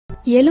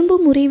எலும்பு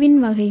முறிவின்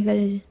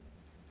வகைகள்.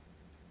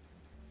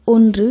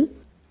 1.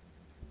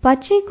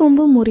 பச்சை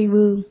கொம்பு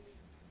முறிவு.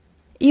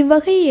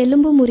 இவ்வகை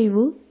எலும்பு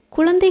முறிவு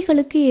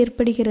குழந்தைகளுக்கு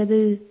ஏற்படுகிறது.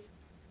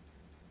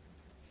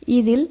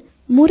 இதில்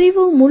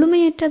முறிவு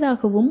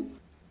முழுமையற்றதாகவும்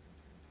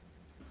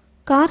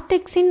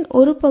கார்டெக்ஸின்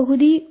ஒரு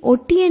பகுதி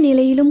ஒட்டிய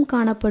நிலையிலும்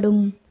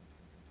காணப்படும்.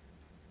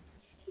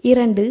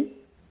 2.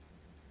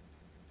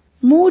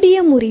 மூடிய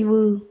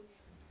முறிவு.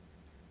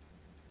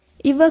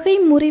 இவ்வகை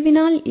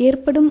முறிவினால்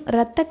ஏற்படும்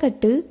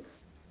இரத்தக்கட்டு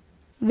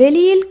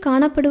வெளியில்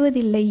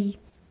காணப்படுவதில்லை.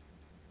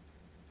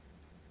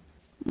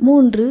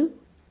 3.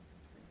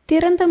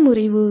 திறந்த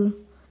முறிவு.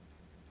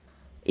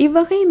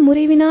 இவ்வகை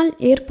முறிவினால்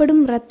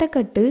ஏற்படும்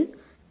இரத்தக்கட்டு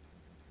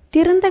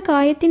திறந்த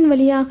காயத்தின்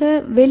வழியாக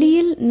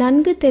வெளியில்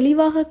நன்கு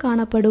தெளிவாக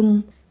காணப்படும்.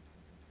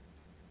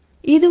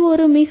 இது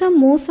ஒரு மிக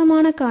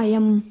மோசமான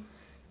காயம்.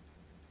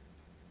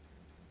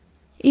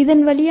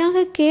 இதன்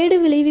வழியாக கேடு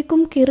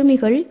விளைவிக்கும்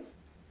கிருமிகள்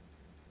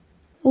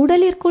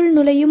உடலிற்குள்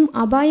நுழையும்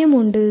அபாயம்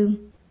உண்டு.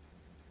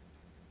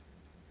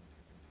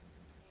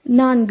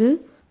 4.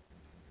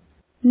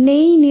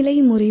 நெய்நிலை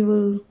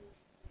முறிவு.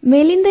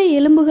 மெலிந்த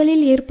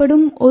எலும்புகளில்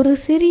ஏற்படும் ஒரு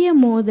சிறிய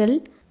மோதல்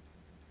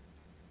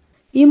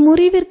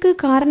இம்முறிவிற்கு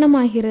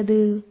காரணமாகிறது.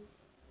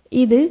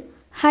 இது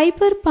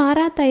ஹைப்பர்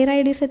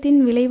பாராதைராய்டிசத்தின்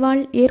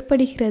விளைவால்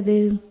ஏற்படுகிறது.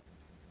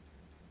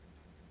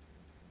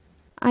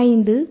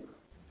 5.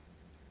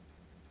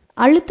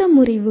 அழுத்த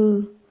முறிவு.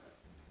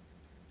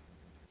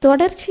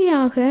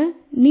 தொடர்ச்சியாக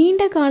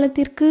நீண்ட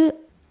காலத்திற்கு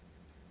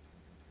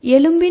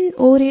எலும்பின்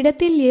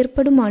ஓரிடத்தில்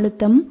ஏற்படும்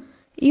அழுத்தம்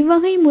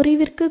இவ்வகை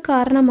முறிவிற்கு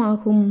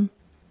காரணமாகும்.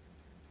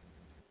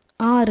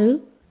 6.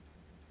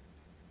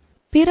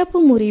 பிறப்பு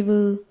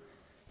முறிவு.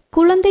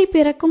 குழந்தை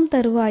பிறக்கும்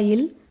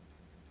தருவாயில்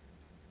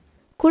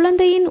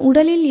குழந்தையின்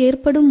உடலில்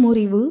ஏற்படும்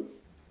முறிவு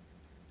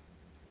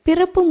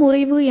பிறப்பு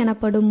முறிவு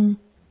எனப்படும்.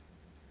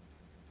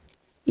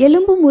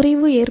 எலும்பு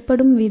முறிவு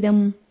ஏற்படும்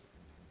விதம்.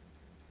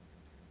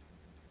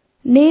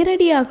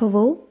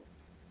 நேரடியாகவோ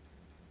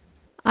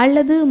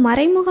அல்லது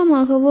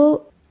மறைமுகமாகவோ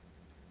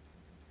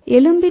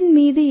எலும்பின்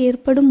மீது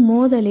ஏற்படும்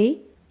மோதலே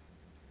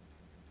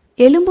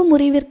எலும்பு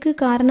முறிவிற்கு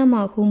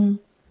காரணமாகும்.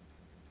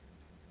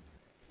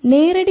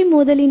 நேரடி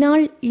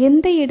மோதலினால்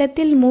எந்த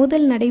இடத்தில்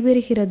மோதல்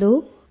நடைபெறுகிறதோ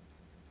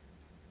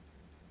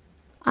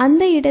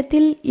அந்த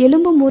இடத்தில்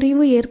எலும்பு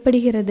முறிவு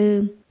ஏற்படுகிறது.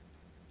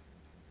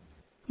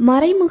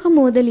 மறைமுக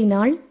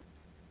மோதலினால்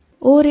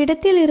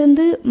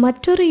ஓரிடத்திலிருந்து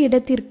மற்றொரு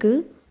இடத்திற்கு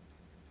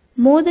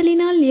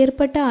மோதலினால்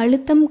ஏற்பட்ட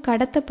அழுத்தம்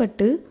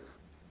கடத்தப்பட்டு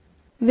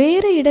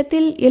வேறு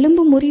இடத்தில்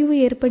எலும்பு முறிவு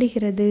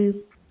ஏற்படுகிறது.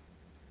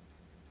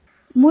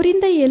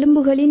 முறிந்த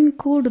எலும்புகளின்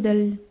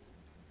கூடுதல்.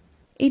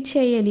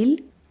 இச்செயலில்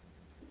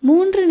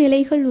 3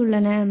 நிலைகள்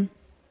உள்ளன.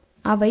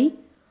 அவை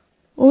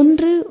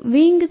 1.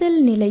 வீங்குதல்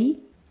நிலை,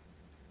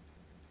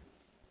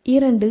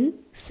 2.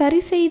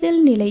 சரிசெய்தல்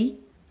நிலை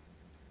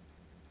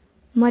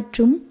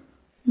மற்றும்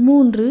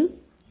 3.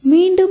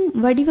 மீண்டும்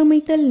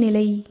வடிவமைத்தல்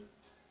நிலை.